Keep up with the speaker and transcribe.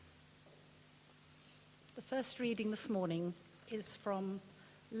First reading this morning is from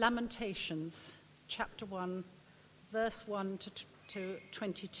Lamentations, chapter 1, verse 1 to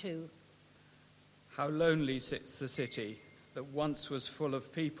 22. How lonely sits the city that once was full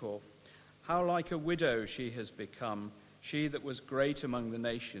of people. How like a widow she has become, she that was great among the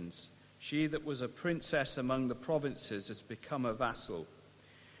nations. She that was a princess among the provinces has become a vassal.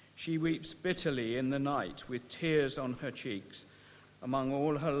 She weeps bitterly in the night with tears on her cheeks. Among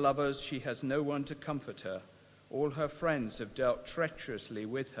all her lovers she has no one to comfort her. All her friends have dealt treacherously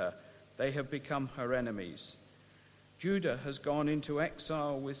with her. They have become her enemies. Judah has gone into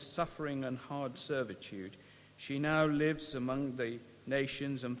exile with suffering and hard servitude. She now lives among the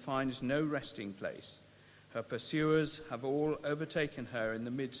nations and finds no resting place. Her pursuers have all overtaken her in the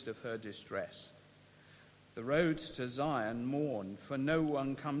midst of her distress. The roads to Zion mourn, for no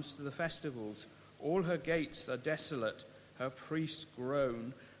one comes to the festivals. All her gates are desolate. Her priests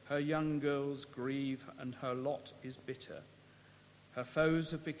groan, her young girls grieve, and her lot is bitter. Her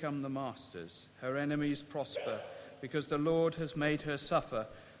foes have become the masters. Her enemies prosper, because the Lord has made her suffer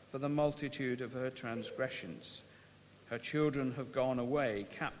for the multitude of her transgressions. Her children have gone away,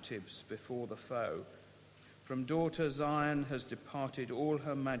 captives before the foe. From daughter Zion has departed all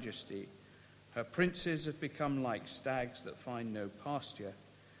her majesty. Her princes have become like stags that find no pasture.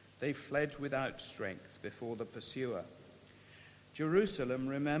 They fled without strength before the pursuer. Jerusalem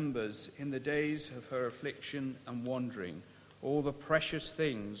remembers in the days of her affliction and wandering all the precious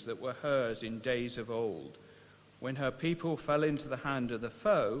things that were hers in days of old, when her people fell into the hand of the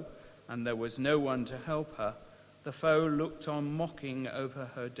foe and there was no one to help her. The foe looked on mocking over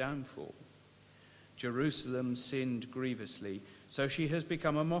her downfall. Jerusalem sinned grievously, so she has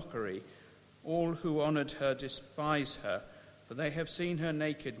become a mockery. All who honored her despise her, for they have seen her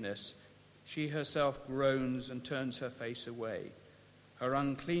nakedness. She herself groans and turns her face away. Her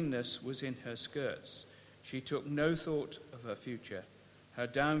uncleanness was in her skirts. She took no thought of her future. Her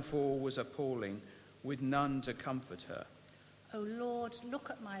downfall was appalling, with none to comfort her. O Lord,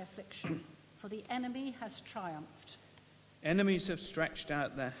 look at my affliction, for the enemy has triumphed. Enemies have stretched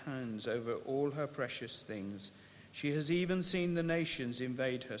out their hands over all her precious things. She has even seen the nations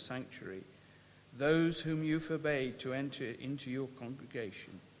invade her sanctuary, those whom you forbade to enter into your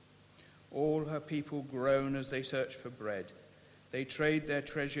congregation. All her people groan as they search for bread. They trade their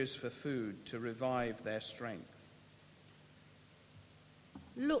treasures for food to revive their strength.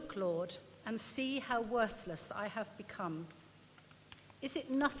 Look, Lord, and see how worthless I have become. Is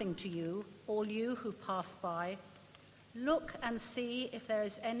it nothing to you, all you who pass by? Look and see if there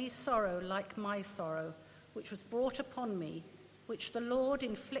is any sorrow like my sorrow, which was brought upon me, which the Lord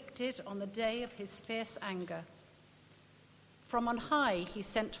inflicted on the day of his fierce anger. From on high he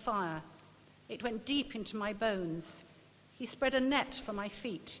sent fire. It went deep into my bones. He spread a net for my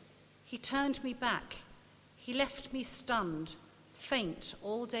feet. He turned me back. He left me stunned, faint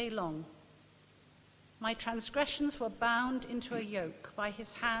all day long. My transgressions were bound into a yoke by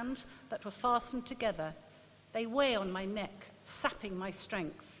his hand that were fastened together. They weigh on my neck, sapping my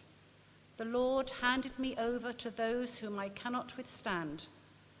strength. The Lord handed me over to those whom I cannot withstand.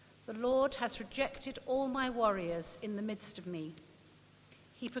 The Lord has rejected all my warriors in the midst of me.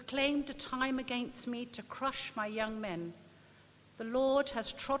 He proclaimed a time against me to crush my young men. The Lord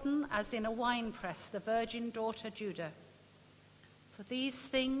has trodden as in a winepress the virgin daughter Judah. For these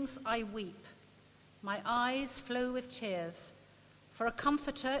things I weep. My eyes flow with tears. For a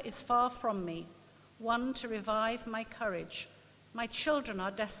comforter is far from me, one to revive my courage. My children are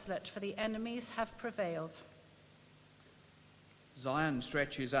desolate, for the enemies have prevailed. Zion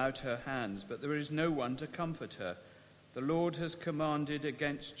stretches out her hands, but there is no one to comfort her. The Lord has commanded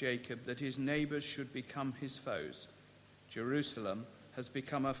against Jacob that his neighbors should become his foes. Jerusalem has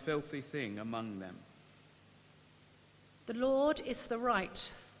become a filthy thing among them. The Lord is the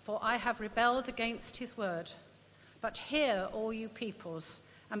right, for I have rebelled against his word. But hear, all you peoples,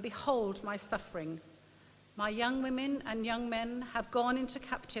 and behold my suffering. My young women and young men have gone into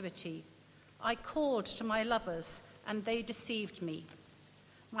captivity. I called to my lovers, and they deceived me.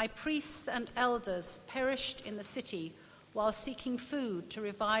 My priests and elders perished in the city while seeking food to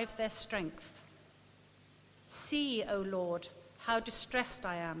revive their strength. See, O Lord, how distressed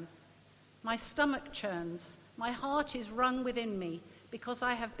I am. My stomach churns, my heart is wrung within me, because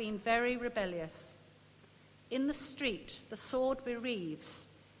I have been very rebellious. In the street the sword bereaves.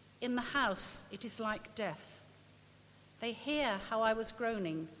 In the house it is like death. They hear how I was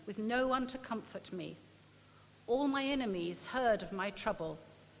groaning, with no one to comfort me. All my enemies heard of my trouble.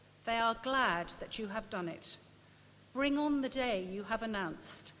 They are glad that you have done it. Bring on the day you have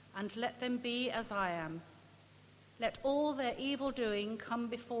announced, and let them be as I am. Let all their evil doing come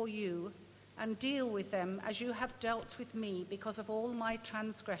before you, and deal with them as you have dealt with me because of all my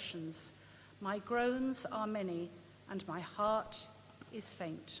transgressions. My groans are many, and my heart is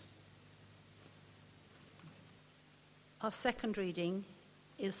faint. Our second reading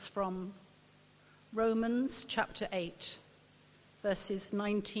is from Romans chapter 8, verses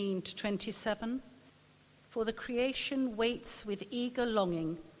 19 to 27. For the creation waits with eager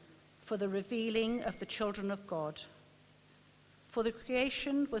longing for the revealing of the children of God. For the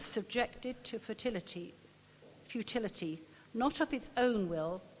creation was subjected to futility, not of its own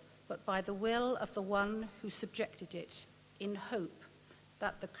will, but by the will of the one who subjected it, in hope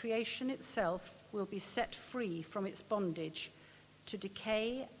that the creation itself will be set free from its bondage to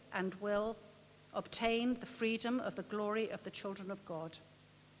decay and will obtain the freedom of the glory of the children of God.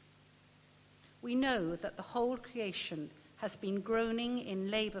 We know that the whole creation has been groaning in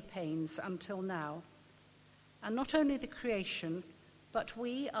labor pains until now. And not only the creation, but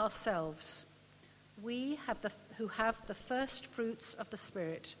we ourselves, who have the first fruits of the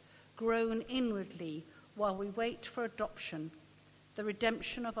Spirit, groan inwardly while we wait for adoption, the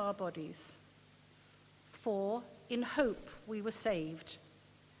redemption of our bodies. For in hope we were saved.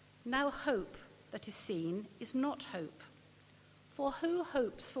 Now hope that is seen is not hope. For who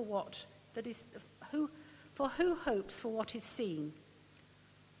hopes for what is seen?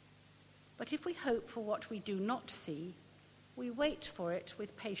 But if we hope for what we do not see, we wait for it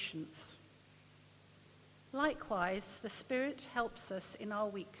with patience. Likewise, the Spirit helps us in our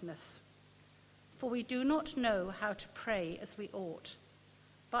weakness, for we do not know how to pray as we ought,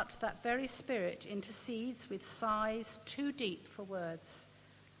 but that very Spirit intercedes with sighs too deep for words,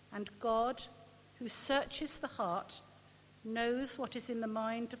 and God, who searches the heart, knows what is in the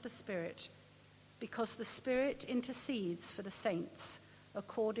mind of the Spirit, because the Spirit intercedes for the saints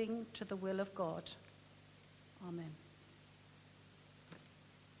according to the will of God. Amen.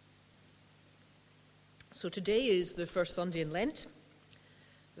 So today is the first Sunday in Lent,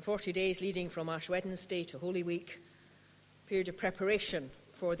 the 40 days leading from Ash Wednesday to Holy Week, period of preparation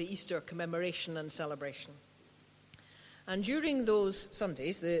for the Easter commemoration and celebration. And during those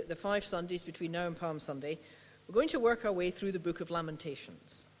Sundays, the 5 Sundays between now and Palm Sunday, we're going to work our way through the Book of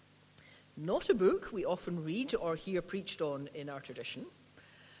Lamentations. Not a book we often read or hear preached on in our tradition,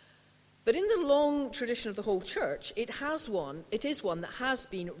 but in the long tradition of the whole church, it is one that has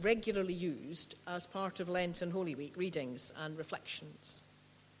been regularly used as part of Lent and Holy Week readings and reflections.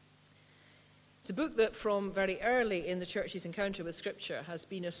 It's a book that from very early in the church's encounter with Scripture has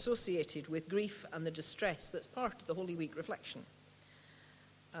been associated with grief and the distress that's part of the Holy Week reflection.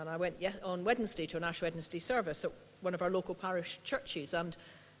 And I went on Wednesday to an Ash Wednesday service at one of our local parish churches, and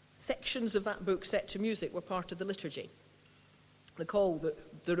sections of that book set to music were part of the liturgy. The call,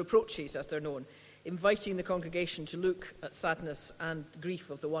 the reproaches as they're known, inviting the congregation to look at sadness and grief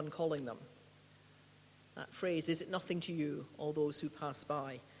of the one calling them. That phrase, "Is it nothing to you, all those who pass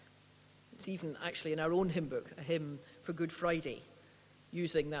by?" It's even actually in our own hymn book, a hymn for Good Friday,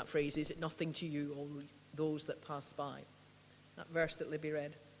 using that phrase, "Is it nothing to you, all those that pass by?" That verse that Libby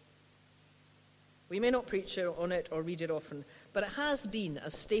read. We may not preach on it or read it often, but it has been a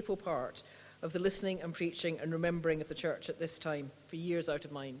staple part of the listening and preaching and remembering of the church at this time, for years out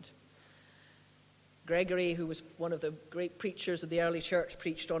of mind. Gregory, who was one of the great preachers of the early church,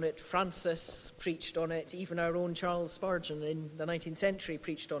 preached on it. Francis preached on it. Even our own Charles Spurgeon in the 19th century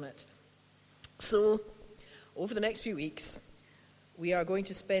preached on it. So, over the next few weeks, we are going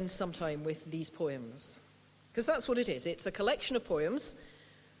to spend some time with these poems. Because that's what it is. It's a collection of poems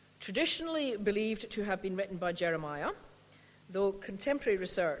traditionally believed to have been written by Jeremiah, though contemporary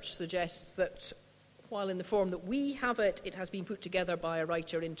research suggests that while in the form that we have it, it has been put together by a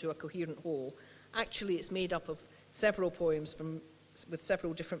writer into a coherent whole. Actually, it's made up of several poems with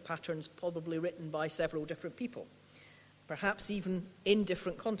several different patterns, probably written by several different people, perhaps even in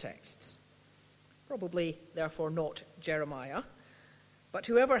different contexts. Probably, therefore, not Jeremiah. But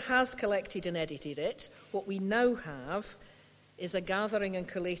whoever has collected and edited it, what we now have is a gathering and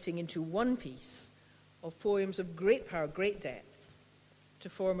collating into one piece of poems of great power, great depth, to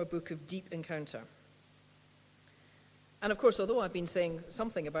form a book of deep encounter. And of course, although I've been saying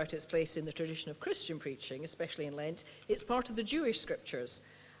something about its place in the tradition of Christian preaching, especially in Lent, it's part of the Jewish scriptures,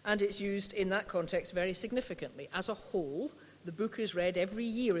 and it's used in that context very significantly. As a whole, the book is read every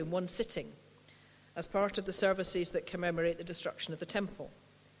year in one sitting, as part of the services that commemorate the destruction of the temple,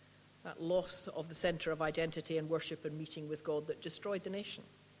 that loss of the centre of identity and worship and meeting with God that destroyed the nation.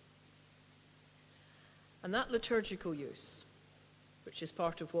 And that liturgical use, which is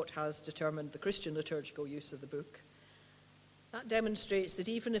part of what has determined the Christian liturgical use of the book, that demonstrates that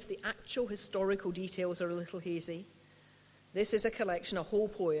even if the actual historical details are a little hazy, this is a collection, a whole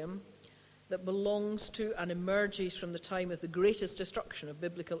poem, that belongs to and emerges from the time of the greatest destruction of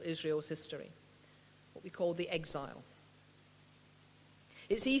biblical Israel's history, what we call the exile.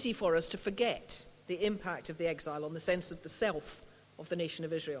 It's easy for us to forget the impact of the exile on the sense of the self of the nation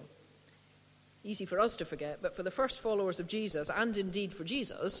of Israel. Easy for us to forget, but for the first followers of Jesus, and indeed for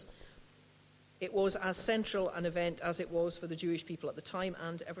Jesus, it was as central an event as it was for the Jewish people at the time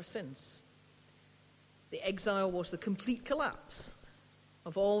and ever since. The exile was the complete collapse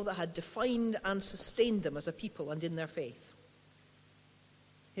of all that had defined and sustained them as a people and in their faith.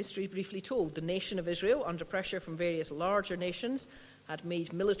 History briefly told, the nation of Israel, under pressure from various larger nations, had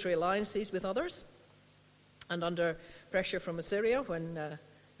made military alliances with others, and under pressure from Assyria, when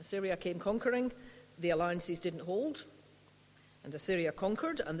Assyria came conquering, the alliances didn't hold, and Assyria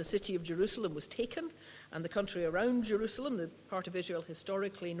conquered, and the city of Jerusalem was taken, and the country around Jerusalem, the part of Israel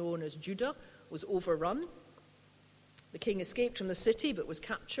historically known as Judah, was overrun. The king escaped from the city but was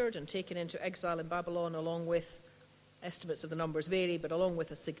captured and taken into exile in Babylon, along with, estimates of the numbers vary, but along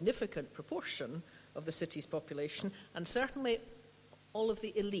with a significant proportion of the city's population, and certainly all of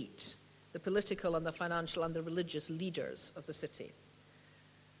the elite, the political and the financial and the religious leaders of the city.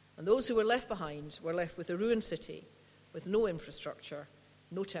 And those who were left behind were left with a ruined city, with no infrastructure,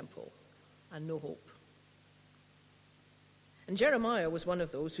 no temple, and no hope. And Jeremiah was one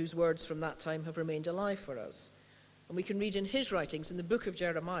of those whose words from that time have remained alive for us. And we can read in his writings in the book of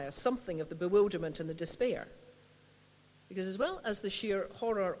Jeremiah something of the bewilderment and the despair. Because as well as the sheer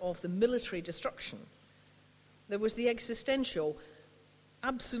horror of the military destruction, there was the existential,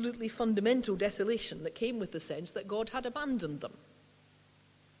 absolutely fundamental desolation that came with the sense that God had abandoned them.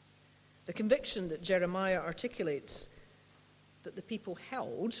 The conviction that Jeremiah articulates that the people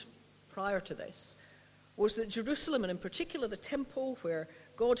held prior to this was that Jerusalem, and in particular the temple where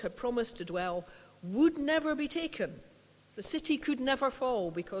God had promised to dwell, would never be taken. The city could never fall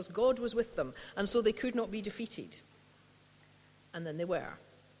because God was with them, and so they could not be defeated. And then they were.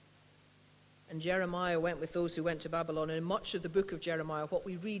 And Jeremiah went with those who went to Babylon, and in much of the book of Jeremiah, what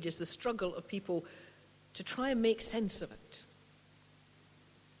we read is the struggle of people to try and make sense of it.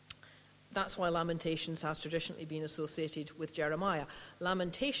 That's why Lamentations has traditionally been associated with Jeremiah.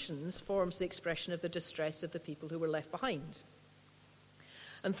 Lamentations forms the expression of the distress of the people who were left behind.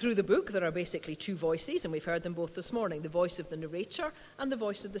 And through the book, there are basically two voices, and we've heard them both this morning, the voice of the narrator and the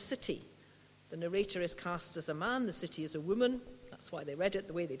voice of the city. The narrator is cast as a man, the city is a woman. That's why they read it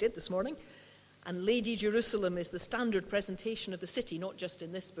the way they did this morning. And Lady Jerusalem is the standard presentation of the city, not just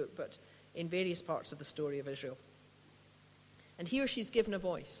in this book, but in various parts of the story of Israel. And here she's given a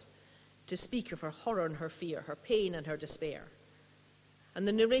voice to speak of her horror and her fear, her pain and her despair. And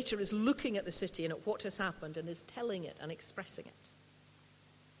the narrator is looking at the city and at what has happened and is telling it and expressing it.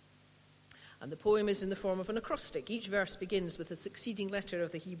 And the poem is in the form of an acrostic. Each verse begins with a succeeding letter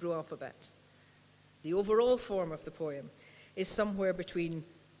of the Hebrew alphabet. The overall form of the poem is somewhere between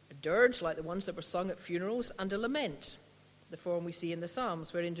a dirge, like the ones that were sung at funerals, and a lament, the form we see in the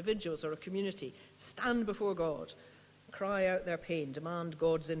Psalms, where individuals or a community stand before God, cry out their pain, demand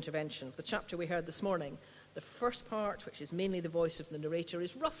God's intervention. Of the chapter we heard this morning, the first part, which is mainly the voice of the narrator,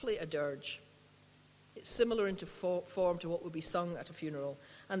 is roughly a dirge. It's similar into form to what would be sung at a funeral.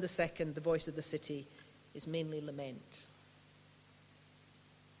 And the second, the voice of the city, is mainly lament.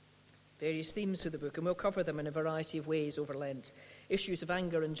 Various themes for the book, and we'll cover them in a variety of ways over Lent. Issues of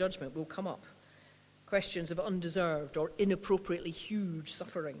anger and judgment will come up. Questions of undeserved or inappropriately huge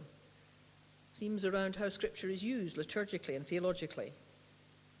suffering. Themes around how Scripture is used liturgically and theologically,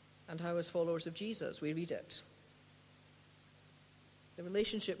 and how, as followers of Jesus, we read it. The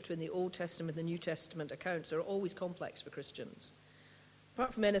relationship between the Old Testament and the New Testament accounts are always complex for Christians.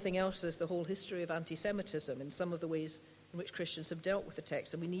 Apart from anything else, there's the whole history of anti-Semitism in some of the ways in which Christians have dealt with the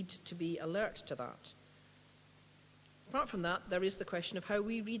text, and we need to be alert to that. Apart from that, there is the question of how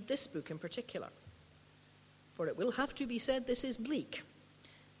we read this book in particular. For it will have to be said this is bleak.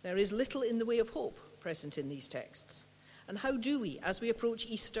 There is little in the way of hope present in these texts. And how do we, as we approach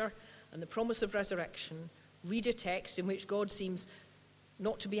Easter and the promise of resurrection, read a text in which God seems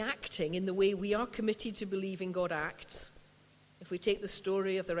not to be acting in the way we are committed to believing God acts, if we take the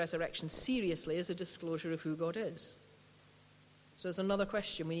story of the resurrection seriously as a disclosure of who God is? So there's another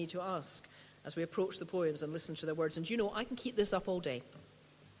question we need to ask as we approach the poems and listen to their words. And you know, I can keep this up all day.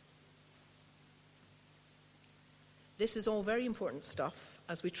 This is all very important stuff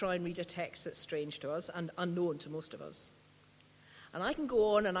as we try and read a text that's strange to us and unknown to most of us. And I can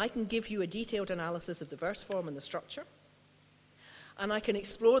go on and I can give you a detailed analysis of the verse form and the structure. And I can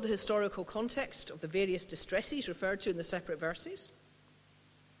explore the historical context of the various distresses referred to in the separate verses.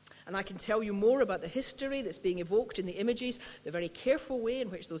 And I can tell you more about the history that's being evoked in the images, the very careful way in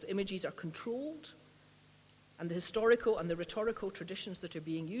which those images are controlled, and the historical and the rhetorical traditions that are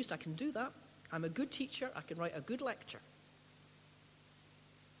being used. I can do that. I'm a good teacher. I can write a good lecture.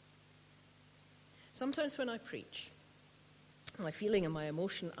 Sometimes when I preach, my feeling and my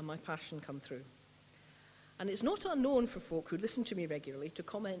emotion and my passion come through. And it's not unknown for folk who listen to me regularly to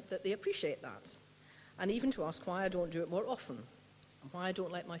comment that they appreciate that, and even to ask why I don't do it more often, and why I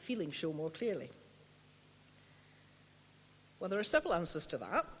don't let my feelings show more clearly. Well, there are several answers to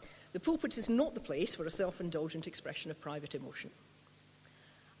that. The pulpit is not the place for a self-indulgent expression of private emotion.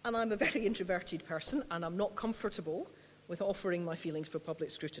 And I'm a very introverted person, and I'm not comfortable with offering my feelings for public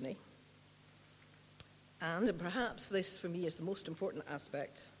scrutiny. And perhaps this, for me, is the most important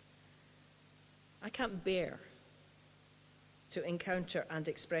aspect. I can't bear to encounter and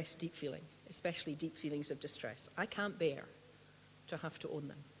express deep feeling, especially deep feelings of distress. I can't bear to have to own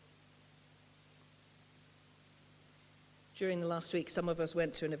them. During the last week, some of us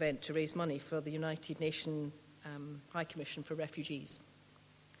went to an event to raise money for the United Nations High Commission for Refugees.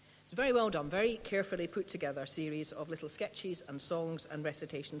 It was very well done, very carefully put together series of little sketches and songs and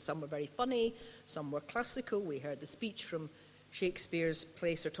recitations. Some were very funny, some were classical. We heard the speech from Shakespeare's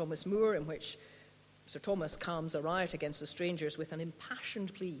play Sir Thomas More, in which Sir Thomas calms a riot against the strangers with an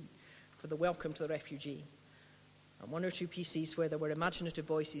impassioned plea for the welcome to the refugee. And one or two pieces where there were imaginative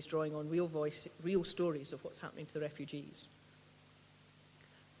voices drawing on real stories of what's happening to the refugees.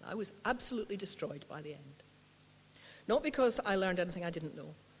 I was absolutely destroyed by the end. Not because I learned anything I didn't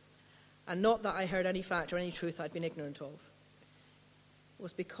know, and not that I heard any fact or any truth I'd been ignorant of. It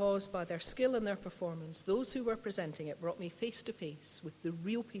was because by their skill and their performance, those who were presenting it brought me face to face with the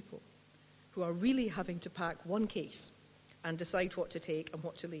real people who are really having to pack one case and decide what to take and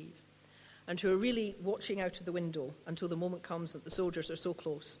what to leave, and who are really watching out of the window until the moment comes that the soldiers are so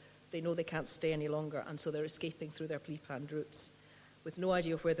close they know they can't stay any longer, and so they're escaping through their planned routes with no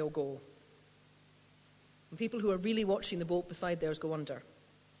idea of where they'll go. And people who are really watching the boat beside theirs go under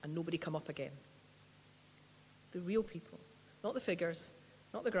and nobody come up again. The real people, not the figures,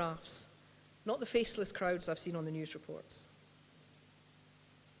 not the graphs, not the faceless crowds I've seen on the news reports.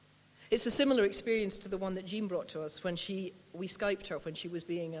 It's a similar experience to the one that Jean brought to us when we Skyped her when she was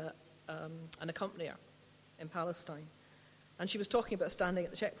being an accompanier in Palestine. And she was talking about standing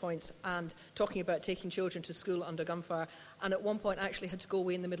at the checkpoints and talking about taking children to school under gunfire, and at one point actually had to go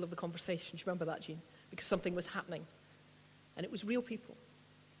away in the middle of the conversation. Do you remember that, Jean? Because something was happening. And it was real people.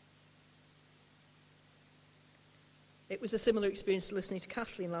 It was a similar experience to listening to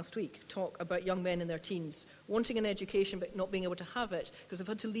Kathleen last week talk about young men in their teens wanting an education but not being able to have it because they've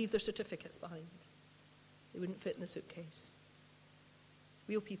had to leave their certificates behind. They wouldn't fit in the suitcase.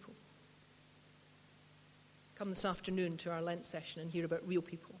 Real people. Come this afternoon to our Lent session and hear about real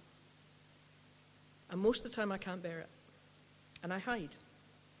people. And most of the time I can't bear it. And I hide.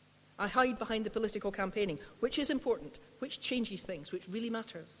 I hide behind the political campaigning, which is important, which changes things, which really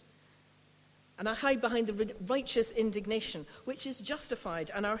matters. And I hide behind the righteous indignation, which is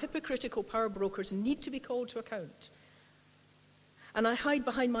justified, and our hypocritical power brokers need to be called to account. And I hide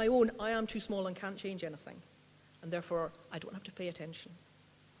behind my own, I am too small and can't change anything, and therefore I don't have to pay attention.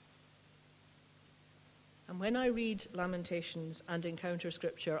 And when I read Lamentations and encounter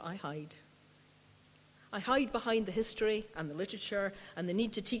Scripture, I hide. I hide behind the history and the literature and the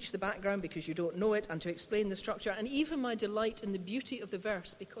need to teach the background because you don't know it and to explain the structure, and even my delight in the beauty of the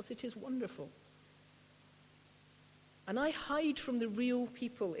verse because it is wonderful. And I hide from the real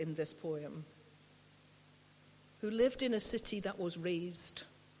people in this poem who lived in a city that was razed,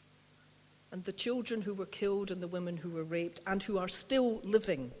 and the children who were killed and the women who were raped and who are still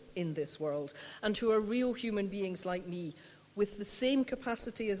living in this world and who are real human beings like me with the same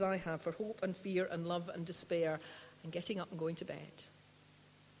capacity as I have for hope and fear and love and despair and getting up and going to bed.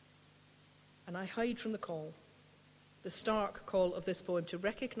 And I hide from the call, the stark call of this poem to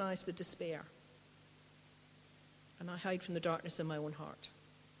recognize the despair. And I hide from the darkness in my own heart.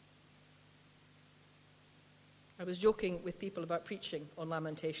 I was joking with people about preaching on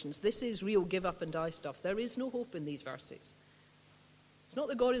Lamentations. This is real give up and die stuff. There is no hope in these verses. It's not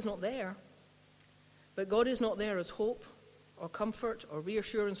that God is not there, but God is not there as hope or comfort or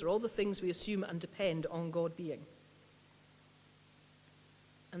reassurance or all the things we assume and depend on God being.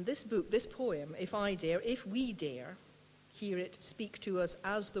 And this book, this poem, if we dare, hear it speak to us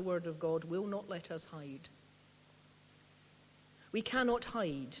as the word of God, will not let us hide. We cannot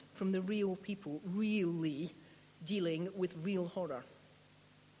hide from the real people really dealing with real horror.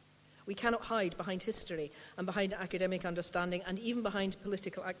 We cannot hide behind history and behind academic understanding and even behind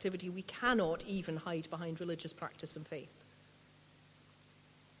political activity. We cannot even hide behind religious practice and faith.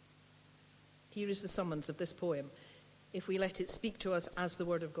 Here is the summons of this poem, if we let it speak to us as the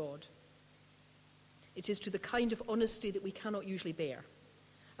word of God. It is to the kind of honesty that we cannot usually bear,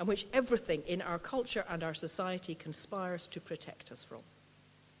 and which everything in our culture and our society conspires to protect us from.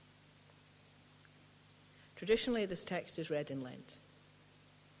 Traditionally, this text is read in Lent.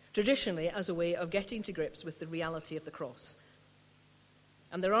 Traditionally, as a way of getting to grips with the reality of the cross.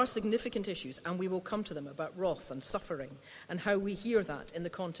 And there are significant issues, and we will come to them, about wrath and suffering, and how we hear that in the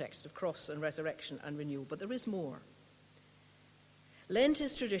context of cross and resurrection and renewal. But there is more. Lent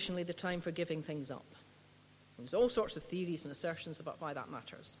is traditionally the time for giving things up. There's all sorts of theories and assertions about why that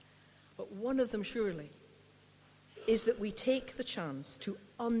matters. But one of them, surely, is that we take the chance to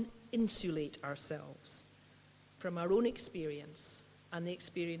uninsulate ourselves from our own experience and the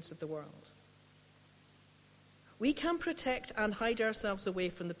experience of the world. We can protect and hide ourselves away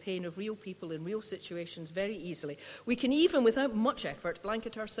from the pain of real people in real situations very easily. We can even, without much effort,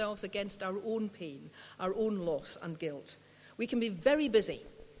 blanket ourselves against our own pain, our own loss and guilt. We can be very busy.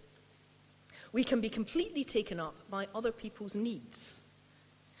 We can be completely taken up by other people's needs.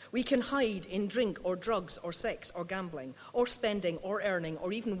 We can hide in drink or drugs or sex or gambling or spending or earning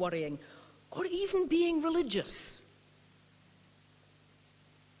or even worrying or even being religious.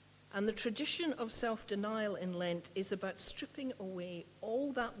 And the tradition of self-denial in Lent is about stripping away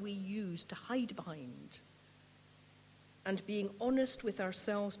all that we use to hide behind and being honest with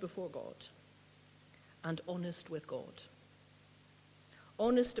ourselves before God and honest with God.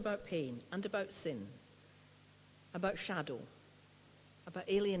 Honest about pain and about sin, about shadow, about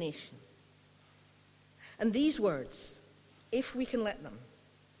alienation. And these words, if we can let them,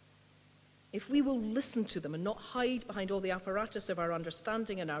 if we will listen to them and not hide behind all the apparatus of our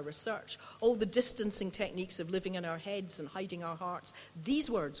understanding and our research, all the distancing techniques of living in our heads and hiding our hearts, these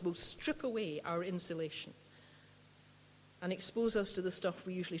words will strip away our insulation and expose us to the stuff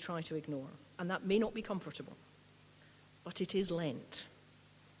we usually try to ignore. And that may not be comfortable, but it is Lent,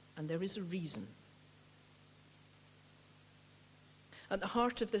 and there is a reason. At the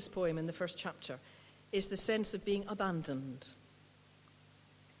heart of this poem in the first chapter is the sense of being abandoned.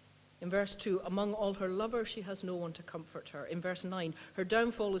 In verse 2, among all her lovers, she has no one to comfort her. In verse 9, her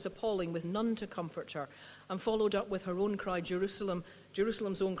downfall is appalling with none to comfort her. And followed up with her own cry,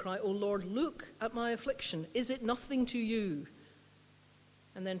 Jerusalem's own cry, O Lord, look at my affliction. Is it nothing to you?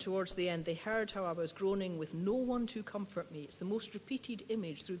 And then towards the end, they heard how I was groaning with no one to comfort me. It's the most repeated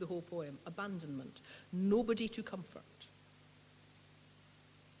image through the whole poem, abandonment, nobody to comfort.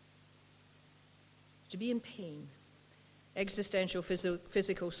 To be in pain, existential,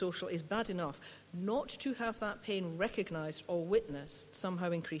 physical, social, is bad enough. Not to have that pain recognized or witnessed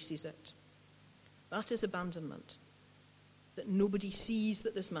somehow increases it. That is abandonment, that nobody sees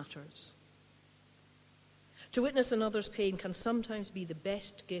that this matters. To witness another's pain can sometimes be the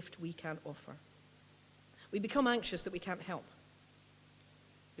best gift we can offer. We become anxious that we can't help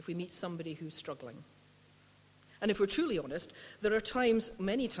if we meet somebody who's struggling. And if we're truly honest, there are times,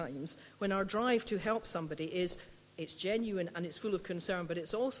 many times, when our drive to help somebody it's genuine and it's full of concern, but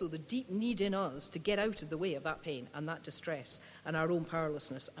it's also the deep need in us to get out of the way of that pain and that distress and our own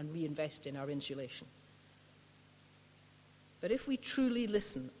powerlessness and reinvest in our insulation. But if we truly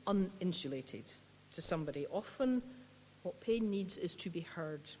listen uninsulated to somebody, often what pain needs is to be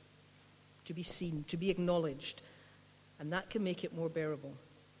heard, to be seen, to be acknowledged, and that can make it more bearable.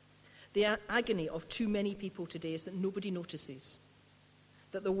 The agony of too many people today is that nobody notices,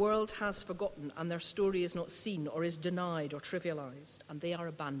 that the world has forgotten and their story is not seen or is denied or trivialized, and they are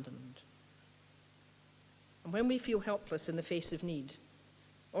abandoned. And when we feel helpless in the face of need,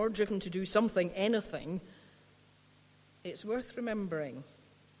 or driven to do something, anything, it's worth remembering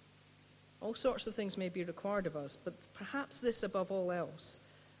all sorts of things may be required of us, but perhaps this above all else,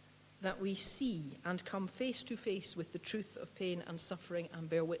 that we see and come face to face with the truth of pain and suffering and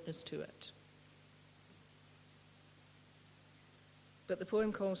bear witness to it. But the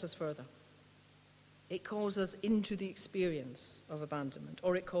poem calls us further. It calls us into the experience of abandonment,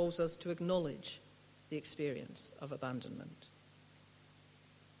 or it calls us to acknowledge the experience of abandonment.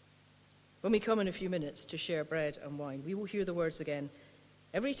 When we come in a few minutes to share bread and wine, we will hear the words again.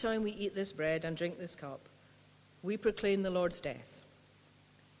 Every time we eat this bread and drink this cup, we proclaim the Lord's death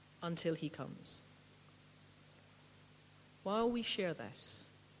until he comes. While we share this,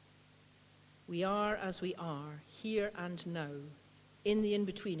 we are as we are, here and now, in the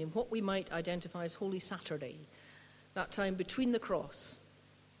in-between, in what we might identify as Holy Saturday, that time between the cross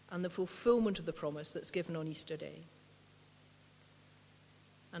and the fulfillment of the promise that's given on Easter Day.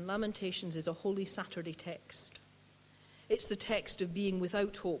 And Lamentations is a Holy Saturday text. It's the text of being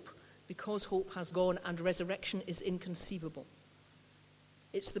without hope because hope has gone and resurrection is inconceivable.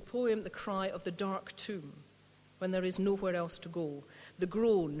 It's the poem, The Cry of the Dark Tomb, when there is nowhere else to go. The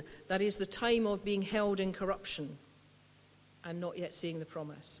groan, that is the time of being held in corruption and not yet seeing the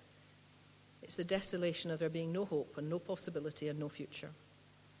promise. It's the desolation of there being no hope and no possibility and no future.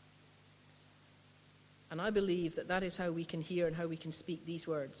 And I believe that that is how we can hear and how we can speak these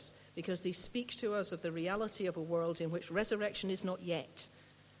words, because they speak to us of the reality of a world in which resurrection is not yet,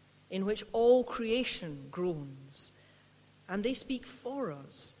 in which all creation groans. And they speak for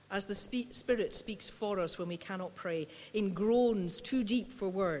us, as the Spirit speaks for us when we cannot pray, in groans too deep for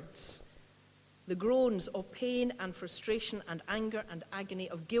words. The groans of pain and frustration and anger and agony,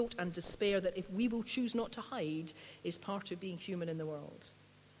 of guilt and despair that, if we will choose not to hide, is part of being human in the world.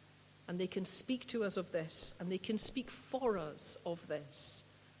 And they can speak to us of this, and they can speak for us of this.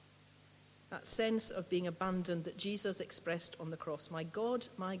 That sense of being abandoned that Jesus expressed on the cross. My God,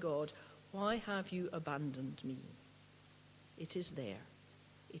 why have you abandoned me? It is there.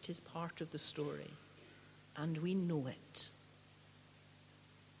 It is part of the story. And we know it.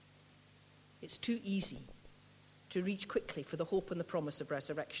 It's too easy to reach quickly for the hope and the promise of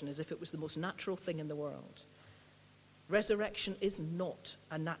resurrection as if it was the most natural thing in the world. Resurrection is not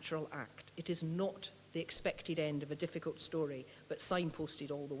a natural act. It is not the expected end of a difficult story, but signposted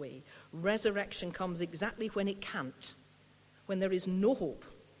all the way. Resurrection comes exactly when it can't, when there is no hope,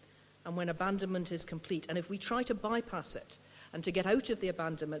 and when abandonment is complete. And if we try to bypass it and to get out of the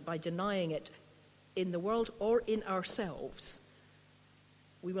abandonment by denying it in the world or in ourselves,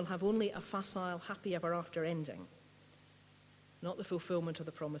 we will have only a facile, happy ever after ending, not the fulfillment of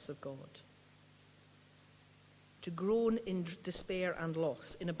the promise of God. To groan in despair and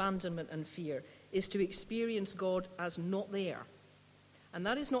loss, in abandonment and fear, is to experience God as not there. And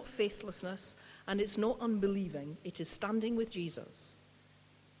that is not faithlessness, and it's not unbelieving. It is standing with Jesus.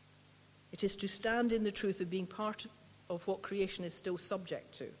 It is to stand in the truth of being part of what creation is still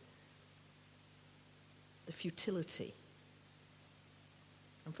subject to. The futility.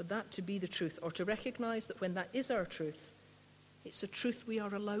 And for that to be the truth, or to recognize that when that is our truth, it's a truth we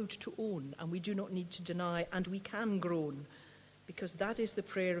are allowed to own and we do not need to deny, and we can groan, because that is the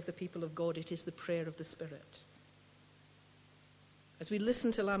prayer of the people of God. It is the prayer of the Spirit. As we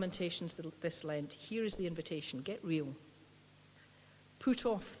listen to Lamentations this Lent, here is the invitation. Get real. Put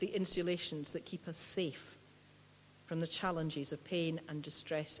off the insulations that keep us safe from the challenges of pain and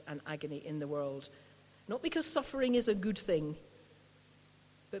distress and agony in the world. Not because suffering is a good thing,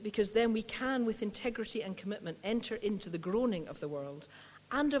 but because then we can, with integrity and commitment, enter into the groaning of the world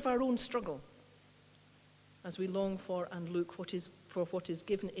and of our own struggle as we long for and look for what is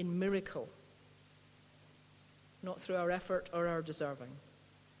given in miracle, not through our effort or our deserving,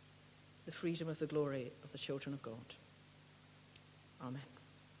 the freedom of the glory of the children of God. Amen.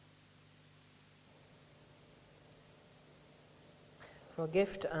 For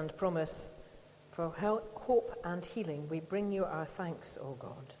gift and promise, for hope and healing, we bring you our thanks, O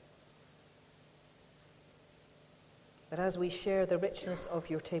God. That as we share the richness of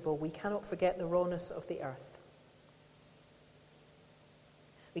your table, we cannot forget the rawness of the earth.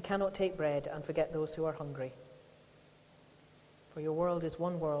 We cannot take bread and forget those who are hungry. For your world is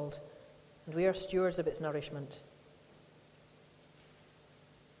one world, and we are stewards of its nourishment.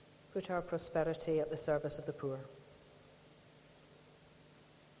 Put our prosperity at the service of the poor.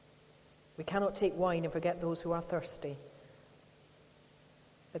 We cannot take wine and forget those who are thirsty.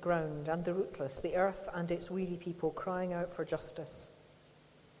 The ground and the rootless, the earth and its weary people crying out for justice.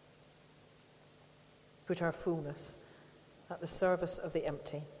 Put our fullness at the service of the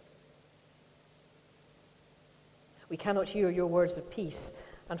empty. We cannot hear your words of peace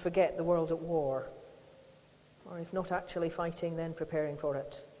and forget the world at war, or if not actually fighting, then preparing for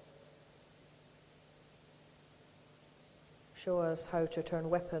it. Show us how to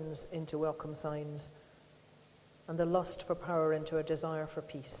turn weapons into welcome signs and the lust for power into a desire for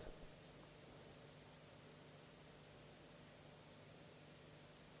peace.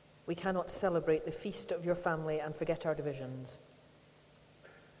 We cannot celebrate the feast of your family and forget our divisions.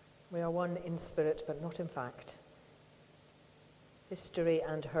 We are one in spirit, but not in fact. History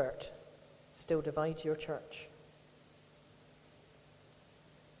and hurt still divide your church.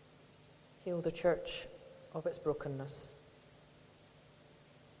 Heal the church of its brokenness.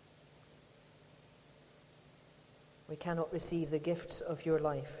 We cannot receive the gifts of your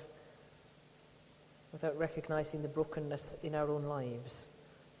life without recognizing the brokenness in our own lives.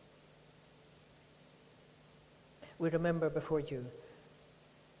 We remember before you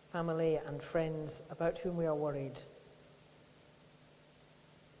family and friends about whom we are worried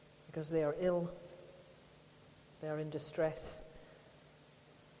because they are ill, they are in distress,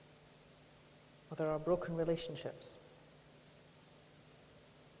 or there are broken relationships.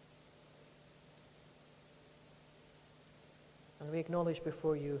 And we acknowledge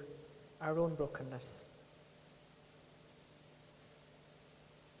before you our own brokenness,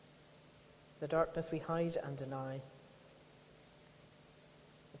 the darkness we hide and deny,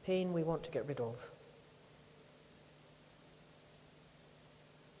 the pain we want to get rid of,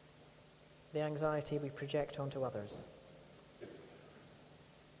 the anxiety we project onto others.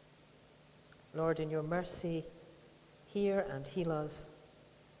 Lord, in your mercy, hear and heal us,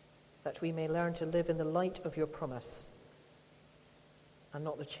 that we may learn to live in the light of your promise and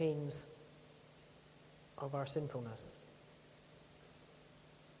not the chains of our sinfulness.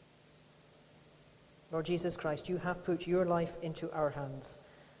 Lord Jesus Christ, you have put your life into our hands,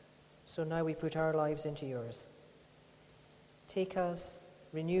 so now we put our lives into yours. Take us,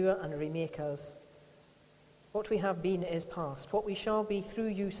 renew and remake us. What we have been is past. What we shall be through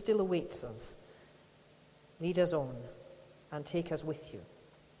you still awaits us. Lead us on and take us with you.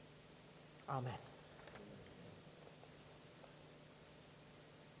 Amen.